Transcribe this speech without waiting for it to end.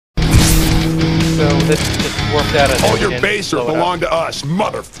this worked out as all your base or belong to us,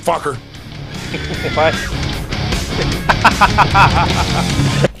 motherfucker. If I...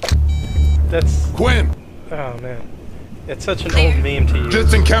 That's... Quinn! Oh, man. It's such an old meme to use.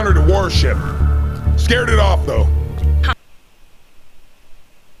 Just encountered a warship. Scared it off, though.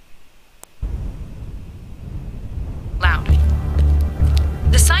 Loud.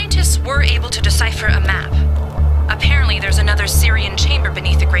 The scientists were able to decipher a map. Apparently, there's another Syrian chamber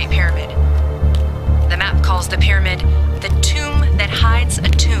beneath the Great Pyramid. The map calls the pyramid the tomb that hides a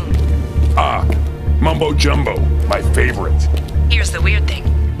tomb. Ah, mumbo jumbo, my favorite. Here's the weird thing.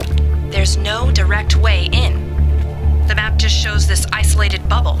 There's no direct way in. The map just shows this isolated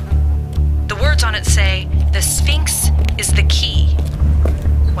bubble. The words on it say, the Sphinx is the key.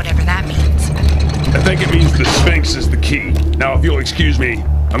 Whatever that means. I think it means the Sphinx is the key. Now, if you'll excuse me,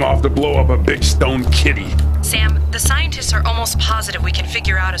 I'm off to blow up a big stone kitty. Sam, the scientists are almost positive we can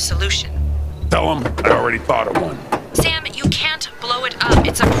figure out a solution. Tell them I already thought of one. Sam, you can't blow it up.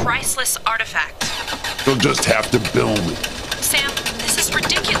 It's a priceless artifact. They'll just have to bill me. Sam, this is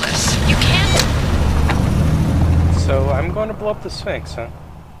ridiculous. You can't... So, I'm going to blow up the Sphinx, huh?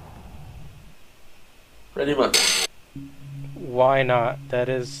 Pretty much. Why not? That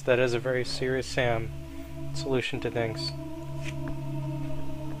is a very serious Sam solution to things.